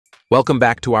Welcome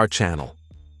back to our channel.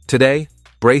 Today,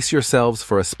 brace yourselves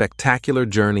for a spectacular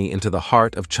journey into the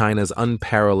heart of China's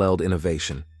unparalleled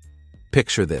innovation.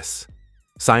 Picture this: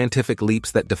 scientific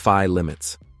leaps that defy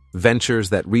limits, ventures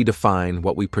that redefine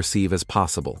what we perceive as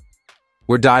possible.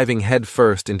 We're diving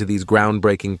headfirst into these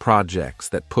groundbreaking projects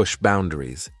that push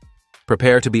boundaries.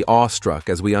 Prepare to be awestruck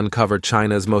as we uncover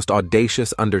China's most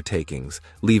audacious undertakings,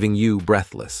 leaving you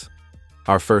breathless.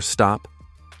 Our first stop?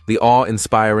 The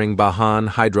awe-inspiring Bahan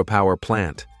Hydropower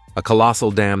Plant, a colossal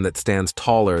dam that stands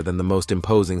taller than the most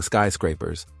imposing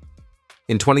skyscrapers.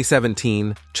 In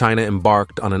 2017, China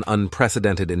embarked on an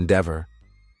unprecedented endeavor.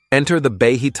 Enter the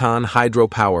Bahan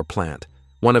Hydropower Plant,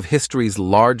 one of history's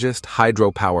largest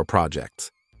hydropower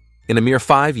projects. In a mere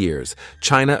 5 years,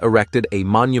 China erected a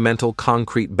monumental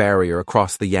concrete barrier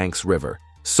across the Yangtze River,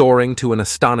 soaring to an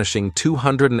astonishing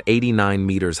 289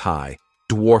 meters high,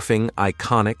 dwarfing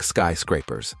iconic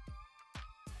skyscrapers.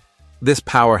 This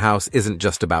powerhouse isn't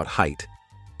just about height.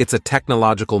 It's a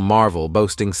technological marvel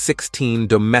boasting 16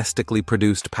 domestically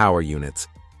produced power units,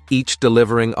 each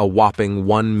delivering a whopping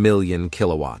 1 million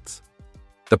kilowatts.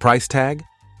 The price tag?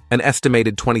 An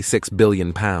estimated £26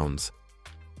 billion.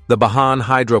 The Bahan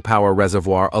Hydropower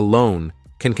Reservoir alone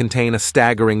can contain a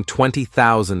staggering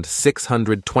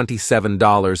 20,627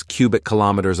 cubic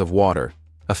kilometers of water,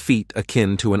 a feat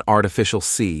akin to an artificial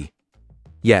sea.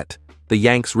 Yet, the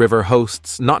Yangtze River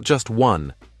hosts not just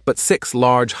one, but 6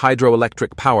 large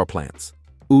hydroelectric power plants: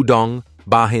 Udong,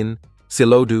 Bahin,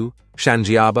 Silodu,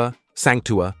 Shanjiaba,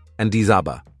 Sangtua, and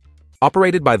Dizaba.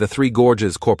 Operated by the Three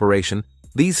Gorges Corporation,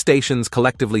 these stations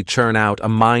collectively churn out a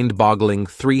mind-boggling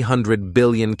 300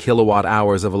 billion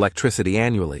kilowatt-hours of electricity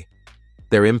annually.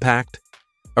 Their impact?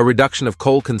 A reduction of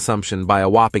coal consumption by a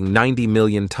whopping 90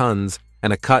 million tons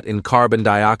and a cut in carbon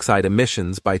dioxide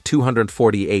emissions by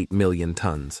 248 million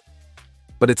tons.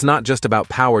 But it's not just about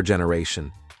power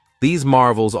generation. These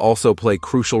marvels also play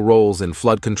crucial roles in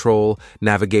flood control,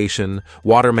 navigation,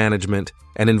 water management,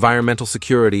 and environmental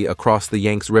security across the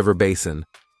Yangtze River Basin,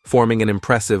 forming an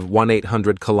impressive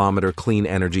 1,800-kilometer clean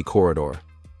energy corridor.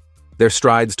 Their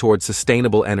strides towards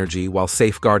sustainable energy while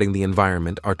safeguarding the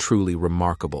environment are truly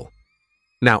remarkable.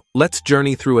 Now, let's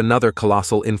journey through another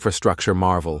colossal infrastructure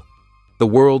marvel, the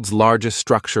world's largest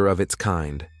structure of its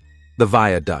kind, the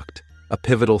viaduct, a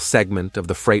pivotal segment of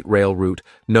the freight rail route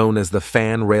known as the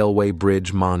Fan Railway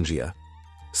Bridge Manjia.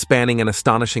 Spanning an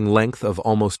astonishing length of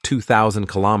almost 2,000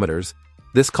 kilometers,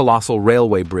 this colossal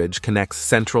railway bridge connects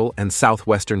central and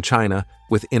southwestern China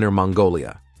with Inner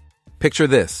Mongolia. Picture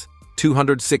this: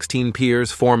 216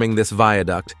 piers forming this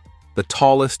viaduct, the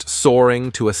tallest soaring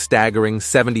to a staggering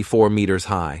 74 meters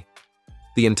high.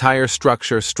 The entire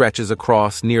structure stretches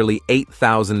across nearly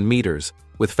 8,000 meters,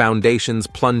 with foundations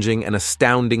plunging an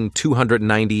astounding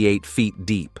 298 feet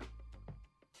deep.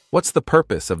 What's the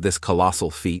purpose of this colossal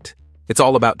feat? It's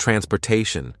all about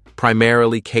transportation,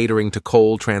 primarily catering to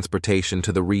coal transportation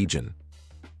to the region.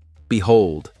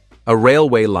 Behold, a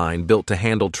railway line built to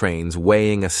handle trains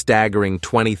weighing a staggering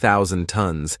 20,000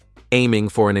 tons, aiming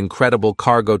for an incredible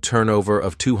cargo turnover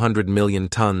of 200 million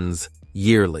tons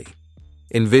yearly.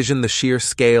 Envision the sheer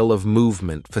scale of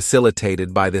movement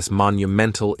facilitated by this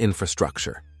monumental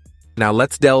infrastructure. Now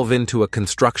let's delve into a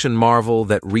construction marvel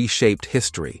that reshaped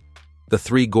history: the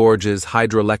Three Gorges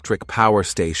Hydroelectric Power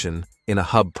Station in a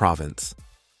hub province.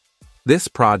 This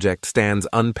project stands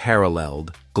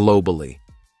unparalleled globally,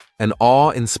 an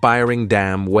awe-inspiring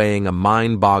dam weighing a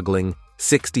mind-boggling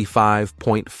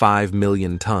 65.5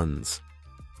 million tons.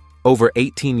 Over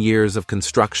 18 years of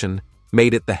construction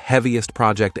made it the heaviest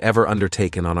project ever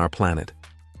undertaken on our planet.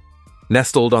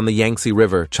 Nestled on the Yangtze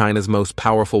River, China's most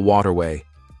powerful waterway,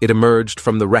 it emerged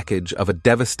from the wreckage of a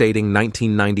devastating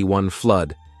 1991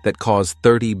 flood that caused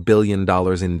 $30 billion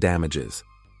in damages.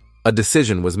 A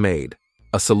decision was made.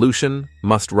 A solution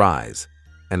must rise,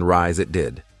 and rise it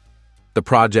did. The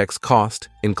project's cost,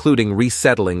 including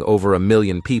resettling over 1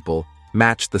 million people,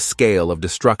 matched the scale of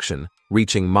destruction,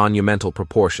 reaching monumental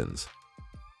proportions.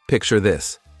 Picture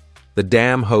this: the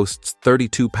dam hosts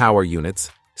 32 power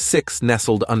units, 6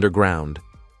 nestled underground,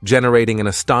 generating an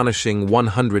astonishing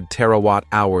 100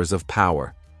 terawatt-hours of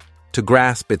power. To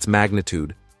grasp its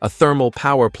magnitude, a thermal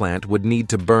power plant would need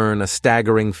to burn a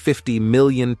staggering 50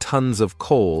 million tons of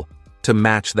coal to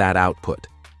match that output.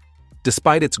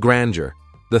 Despite its grandeur,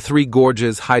 the Three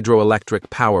Gorges Hydroelectric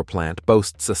Power Plant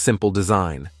boasts a simple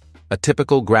design: a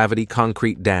typical gravity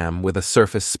concrete dam with a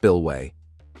surface spillway.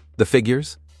 The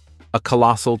figures? A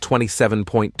colossal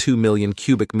 27.2 million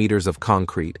cubic meters of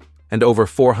concrete and over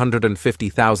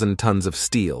 450,000 tons of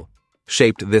steel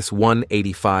shaped this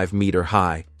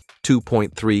 185-meter-high,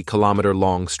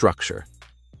 2.3-kilometer-long structure.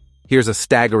 Here's a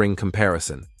staggering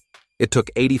comparison. It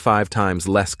took 85 times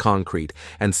less concrete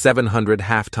and 700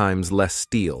 half times less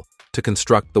steel to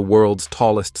construct the world's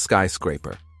tallest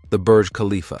skyscraper, the Burj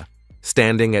Khalifa,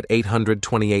 standing at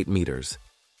 828 meters.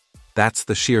 That's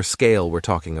the sheer scale we're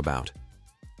talking about.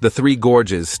 The Three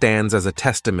Gorges stands as a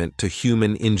testament to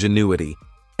human ingenuity,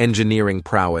 engineering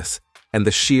prowess, and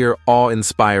the sheer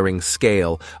awe-inspiring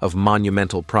scale of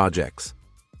monumental projects.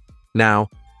 Now,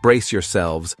 brace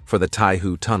yourselves for the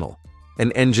Taihu Tunnel,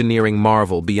 an engineering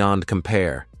marvel beyond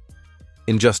compare.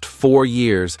 In just 4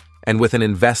 years, and with an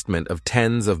investment of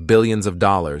tens of billions of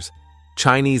dollars,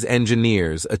 Chinese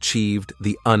engineers achieved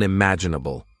the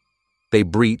unimaginable. They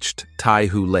breached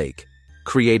Taihu Lake,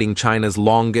 creating China's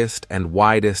longest and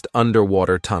widest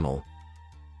underwater tunnel.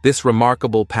 This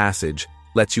remarkable passage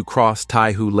lets you cross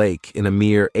Taihu Lake in a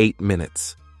mere 8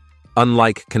 minutes.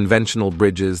 Unlike conventional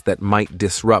bridges that might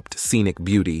disrupt scenic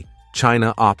beauty,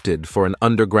 China opted for an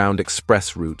underground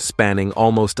express route spanning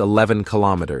almost 11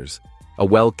 kilometers, a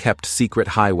well-kept secret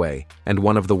highway and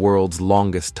one of the world's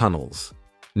longest tunnels.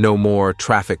 No more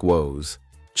traffic woes.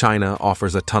 China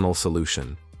offers a tunnel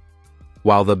solution.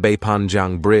 While the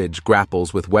Beipanjiang Bridge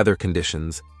grapples with weather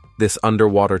conditions, this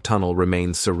underwater tunnel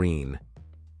remains serene.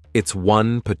 It's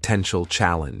one potential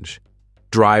challenge: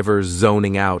 drivers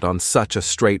zoning out on such a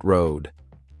straight road.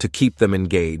 To keep them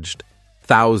engaged,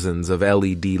 thousands of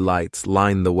LED lights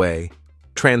line the way,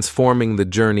 transforming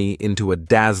the journey into a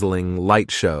dazzling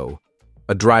light show.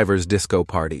 A driver's disco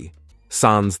party,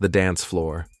 sans the dance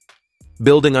floor.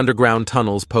 Building underground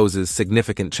tunnels poses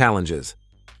significant challenges.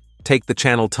 Take the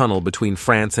Channel Tunnel between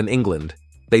France and England.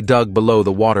 They dug below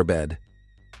the waterbed.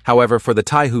 However, for the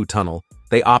Taihu Tunnel,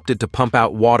 they opted to pump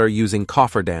out water using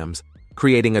cofferdams,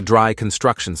 creating a dry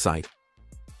construction site.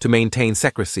 To maintain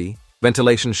secrecy,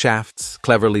 ventilation shafts,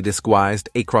 cleverly disguised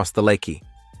across the lake.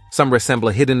 Some resemble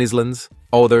hidden islands,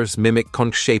 others mimic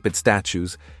conch-shaped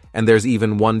statues, and there's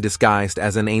even one disguised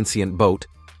as an ancient boat,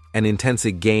 an intense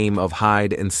game of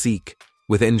hide and seek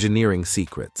with engineering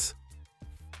secrets.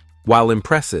 While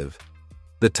impressive,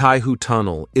 the Taihu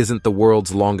Tunnel isn't the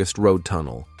world's longest road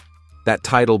tunnel. That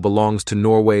title belongs to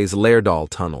Norway's Lærdal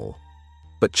Tunnel.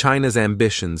 But China's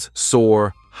ambitions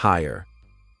soar higher.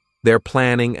 They're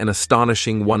planning an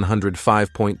astonishing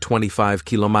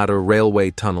 105.25-kilometer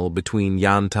railway tunnel between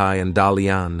Yantai and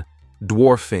Dalian,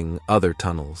 dwarfing other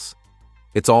tunnels.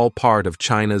 It's all part of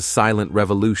China's silent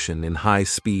revolution in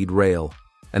high-speed rail,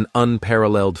 an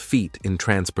unparalleled feat in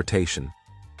transportation.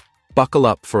 Buckle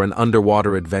up for an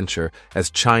underwater adventure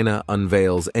as China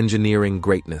unveils engineering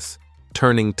greatness,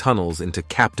 turning tunnels into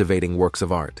captivating works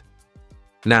of art.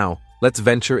 Now, let's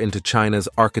venture into China's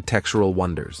architectural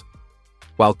wonders.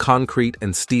 While concrete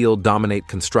and steel dominate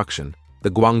construction,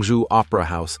 the Guangzhou Opera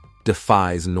House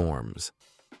defies norms.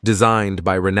 Designed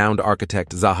by renowned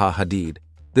architect Zaha Hadid,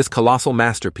 this colossal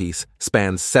masterpiece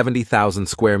spans 70,000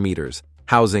 square meters,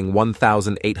 housing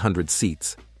 1,800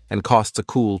 seats, and costs a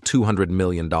cool $200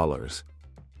 million.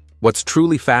 What's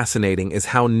truly fascinating is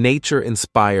how nature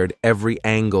inspired every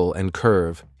angle and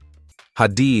curve.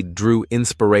 Hadid drew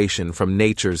inspiration from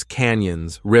nature's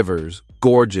canyons, rivers,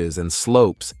 gorges, and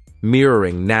slopes,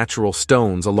 mirroring natural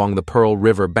stones along the Pearl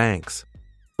River banks.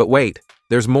 But wait,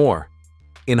 there's more.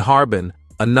 In Harbin,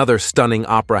 another stunning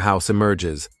opera house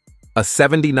emerges, a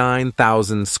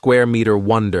 79,000 square meter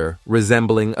wonder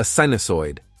resembling a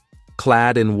sinusoid.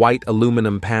 Clad in white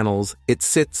aluminum panels, it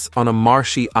sits on a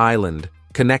marshy island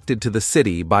connected to the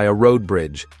city by a road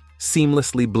bridge,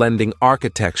 seamlessly blending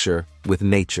architecture with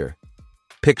nature.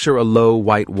 Picture a low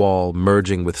white wall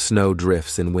merging with snow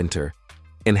drifts in winter,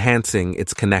 enhancing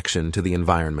its connection to the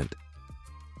environment.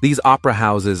 These opera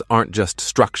houses aren't just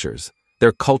structures,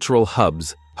 they're cultural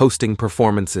hubs, hosting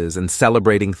performances and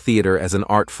celebrating theater as an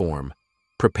art form.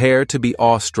 Prepare to be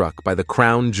awestruck by the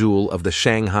crown jewel of the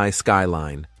Shanghai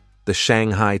skyline, the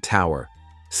Shanghai Tower.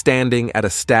 Standing at a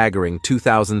staggering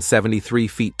 2,073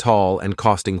 feet tall and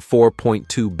costing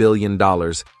 $4.2 billion,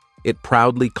 it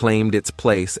proudly claimed its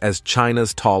place as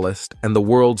China's tallest and the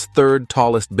world's third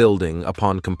tallest building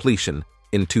upon completion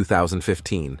in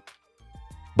 2015.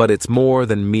 But it's more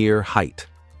than mere height.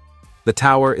 The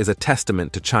tower is a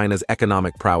testament to China's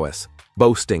economic prowess,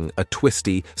 boasting a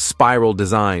twisty, spiral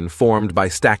design formed by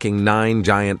stacking 9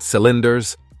 giant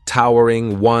cylinders,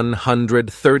 towering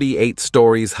 138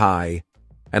 stories high,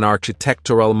 an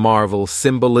architectural marvel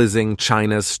symbolizing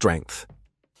China's strength.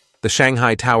 The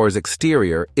Shanghai Tower's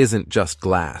exterior isn't just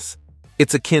glass.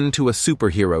 It's akin to a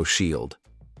superhero shield.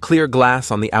 Clear glass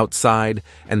on the outside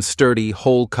and sturdy,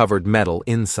 hole-covered metal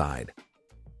inside.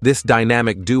 This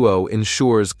dynamic duo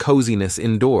ensures coziness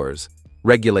indoors,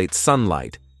 regulates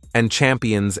sunlight, and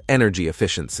champions energy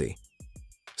efficiency.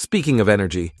 Speaking of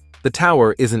energy, The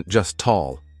tower isn't just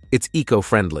tall, it's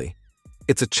eco-friendly.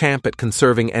 It's a champ at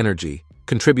conserving energy,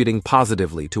 contributing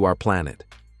positively to our planet.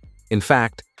 In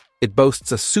fact, it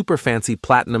boasts a super fancy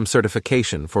platinum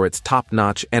certification for its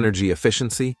top-notch energy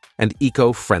efficiency and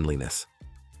eco-friendliness.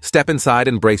 Step inside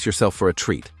and brace yourself for a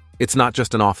treat. It's not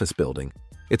just an office building,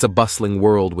 it's a bustling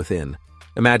world within.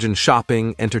 Imagine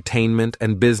shopping, entertainment,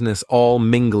 and business all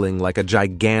mingling like a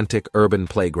gigantic urban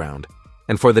playground.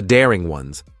 And for the daring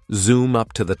ones, zoom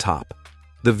up to the top.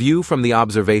 The view from the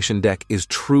observation deck is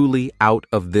truly out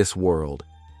of this world.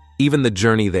 Even the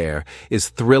journey there is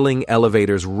thrilling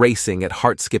elevators racing at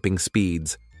heart-skipping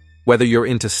speeds. Whether you're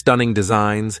into stunning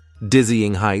designs,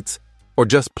 dizzying heights, or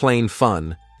just plain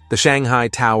fun, the Shanghai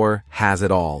Tower has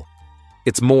it all.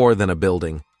 It's more than a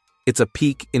building. It's a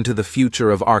peek into the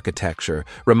future of architecture,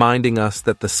 reminding us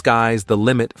that the sky's the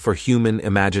limit for human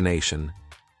imagination.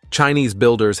 Chinese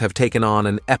builders have taken on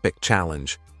an epic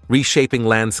challenge, reshaping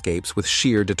landscapes with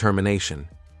sheer determination.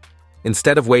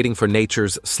 Instead of waiting for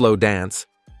nature's slow dance,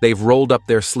 they've rolled up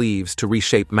their sleeves to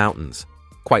reshape mountains,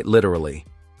 quite literally.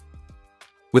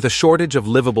 With a shortage of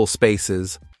livable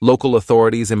spaces, local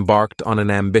authorities embarked on an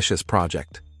ambitious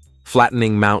project,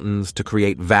 flattening mountains to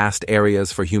create vast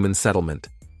areas for human settlement.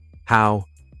 How?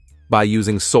 By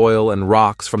using soil and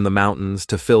rocks from the mountains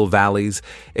to fill valleys,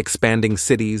 expanding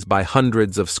cities by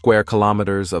hundreds of square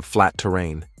kilometers of flat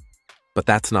terrain. But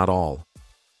that's not all.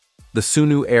 The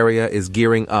Sunu area is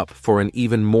gearing up for an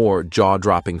even more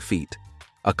jaw-dropping feat,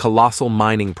 a colossal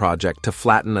mining project to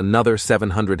flatten another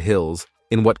 700 hills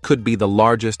in what could be the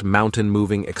largest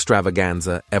mountain-moving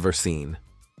extravaganza ever seen.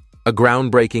 A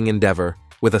groundbreaking endeavor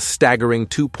with a staggering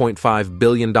 $2.5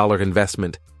 billion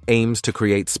investment aims to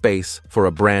create space for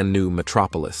a brand new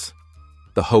metropolis.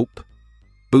 The hope?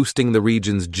 Boosting the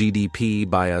region's GDP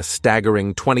by a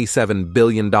staggering $27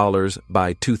 billion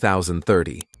by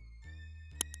 2030.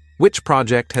 Which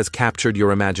project has captured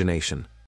your imagination?